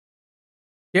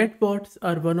Chatbots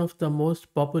are one of the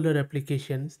most popular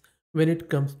applications when it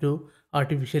comes to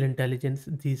artificial intelligence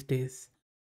these days.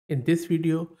 In this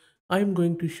video, I am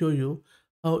going to show you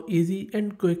how easy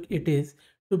and quick it is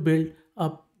to build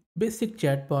a basic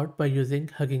chatbot by using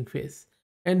Hugging Face.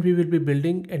 And we will be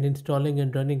building and installing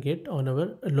and running it on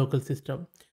our local system.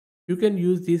 You can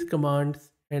use these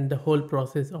commands and the whole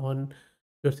process on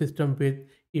your system with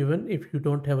even if you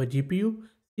don't have a GPU.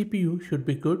 CPU should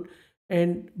be good,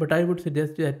 and but I would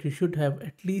suggest that you should have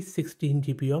at least 16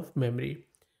 GB of memory.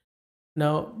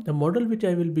 Now, the model which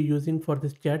I will be using for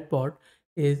this chatbot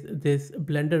is this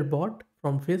Blender bot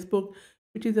from Facebook,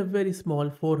 which is a very small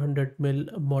 400 mil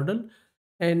model.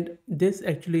 And this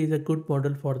actually is a good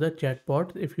model for the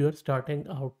chatbot if you are starting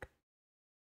out.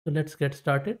 So let's get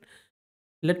started.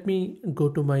 Let me go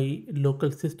to my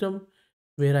local system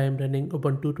where I am running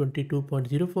Ubuntu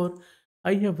 22.04.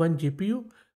 I have one GPU,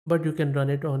 but you can run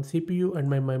it on CPU and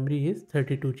my memory is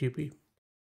 32 GB.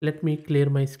 Let me clear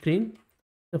my screen.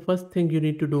 The first thing you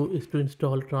need to do is to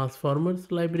install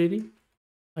transformers library.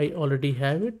 I already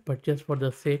have it, but just for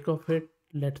the sake of it,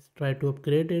 let's try to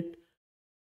upgrade it.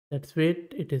 Let's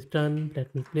wait, it is done.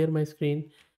 Let me clear my screen.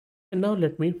 And now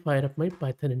let me fire up my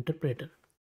Python interpreter.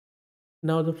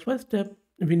 Now the first step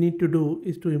we need to do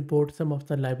is to import some of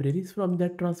the libraries from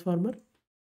that transformer.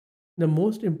 The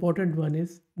most important one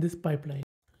is this pipeline.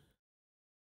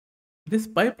 This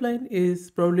pipeline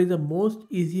is probably the most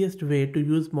easiest way to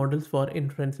use models for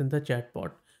inference in the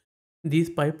chatbot.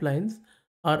 These pipelines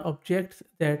are objects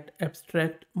that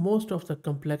abstract most of the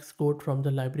complex code from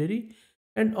the library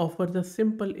and offer the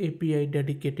simple API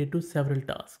dedicated to several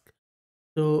tasks.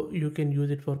 So you can use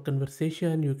it for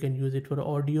conversation, you can use it for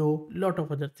audio, lot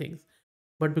of other things.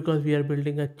 But because we are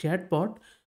building a chatbot,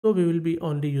 so we will be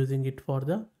only using it for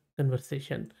the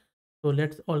conversation. So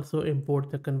let's also import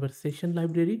the conversation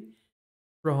library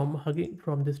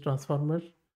from this transformer.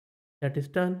 That is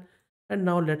done. And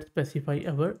now let's specify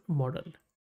our model.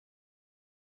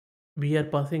 We are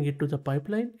passing it to the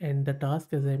pipeline, and the task,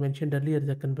 as I mentioned earlier, is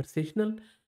a conversational.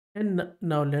 And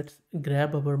now let's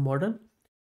grab our model.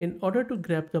 In order to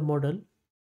grab the model,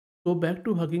 go back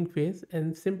to Hugging Face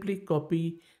and simply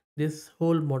copy this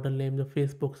whole model name, the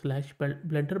Facebook slash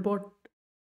Blenderbot.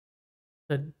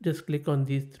 Just click on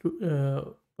these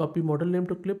copy model name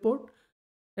to clipboard,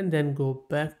 and then go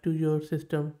back to your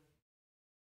system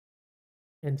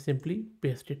and simply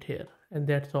paste it here. And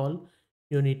that's all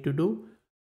you need to do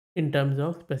in terms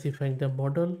of specifying the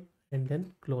model, and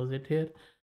then close it here.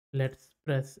 Let's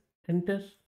press enter,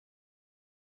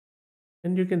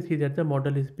 and you can see that the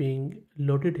model is being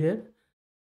loaded here,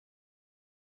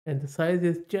 and the size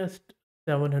is just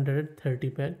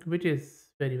 730 meg, which is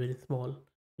very small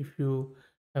if you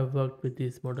have worked with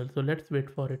this model. So let's wait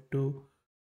for it to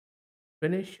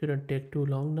finish. Shouldn't take too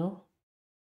long now.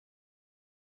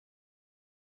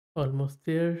 Almost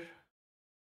there.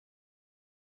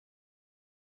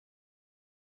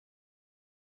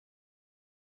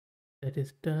 That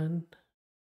is done,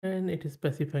 and it is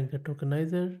specifying the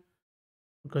tokenizer.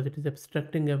 Because it is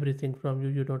abstracting everything from you,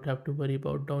 you don't have to worry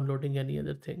about downloading any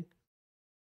other thing.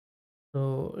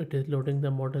 So it is loading the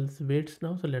model's weights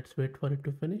now, so let's wait for it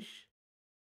to finish.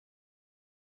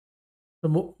 The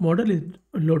model is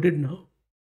loaded now.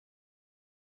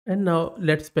 And now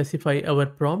let's specify our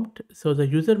prompt. So the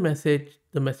user message,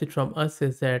 the message from us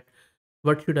is that,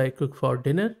 what should I cook for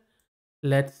dinner?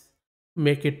 Let's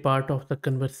make it part of the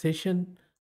conversation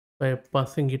by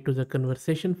passing it to the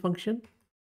conversation function.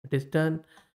 It is done.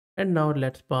 And now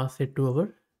let's pass it to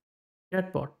our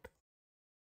chatbot.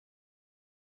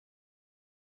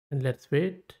 And let's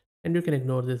wait. And you can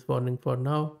ignore this warning for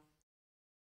now.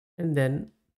 And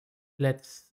then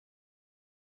let's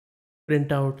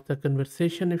print out the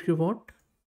conversation if you want.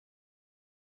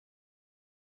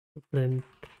 Print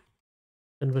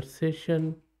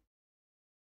conversation.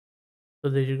 So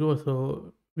there you go.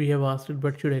 So we have asked it,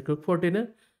 what should I cook for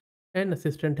dinner? And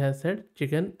assistant has said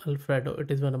chicken Alfredo.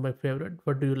 It is one of my favorite.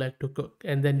 What do you like to cook?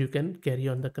 And then you can carry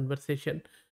on the conversation.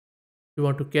 If you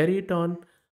want to carry it on,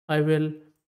 I will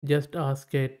just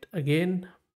ask it again.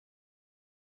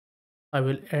 I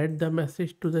will add the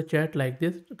message to the chat like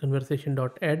this,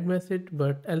 conversation.add message.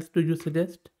 What else do you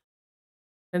suggest?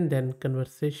 And then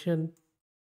conversation,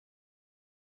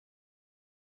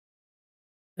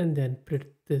 and then print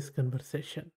this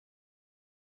conversation.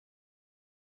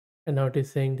 And now it is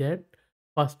saying that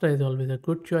pasta is always a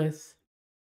good choice.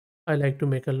 I like to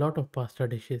make a lot of pasta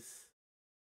dishes.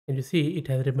 And you see, it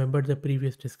has remembered the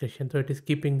previous discussion, so it is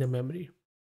keeping the memory.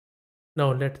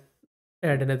 Now let's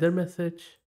add another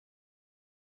message.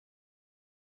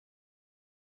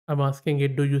 I'm asking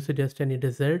it, do you suggest any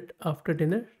dessert after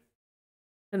dinner?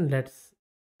 and let's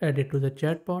add it to the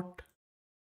chatbot.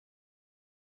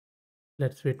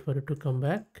 Let's wait for it to come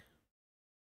back,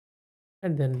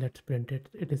 and then let's print it.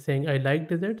 It is saying, I like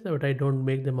desserts, but I don't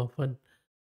make them often.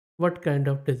 What kind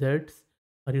of desserts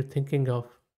are you thinking of?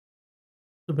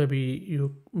 So maybe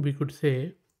we could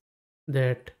say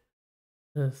that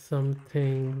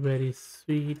something very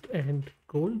sweet and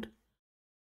cold.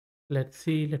 Let's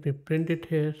see, let me print it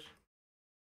here.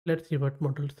 Let's see what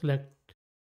model select.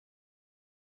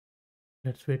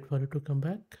 Let's wait for it to come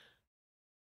back.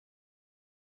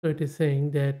 So it is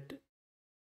saying that,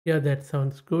 yeah, that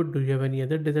sounds good. Do you have any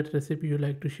other dessert recipe you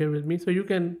like to share with me? So you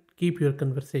can keep your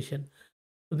conversation.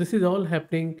 So this is all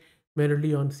happening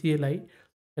manually on CLI.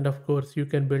 And of course, you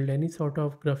can build any sort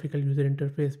of graphical user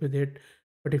interface with it.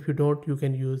 But if you don't, you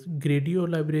can use Gradio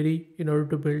library in order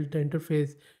to build the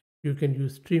interface. You can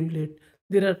use Streamlit.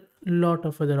 There are a lot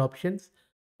of other options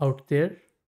out there.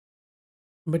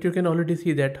 But you can already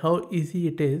see that how easy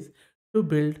it is to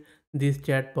build these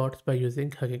chatbots by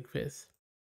using Hugging Face.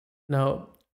 Now,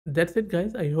 that's it,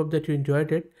 guys. I hope that you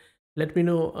enjoyed it. Let me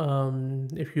know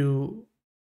if you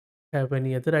have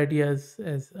any other ideas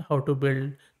as how to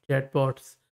build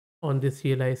chatbots on this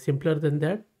CLI simpler than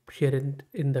that. Share it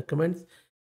in the comments.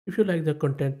 If you like the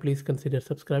content, please consider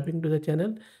subscribing to the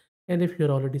channel. And if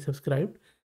you're already subscribed,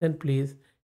 then please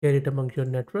share it among your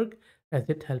network as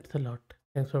it helps a lot.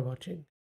 Thanks for watching.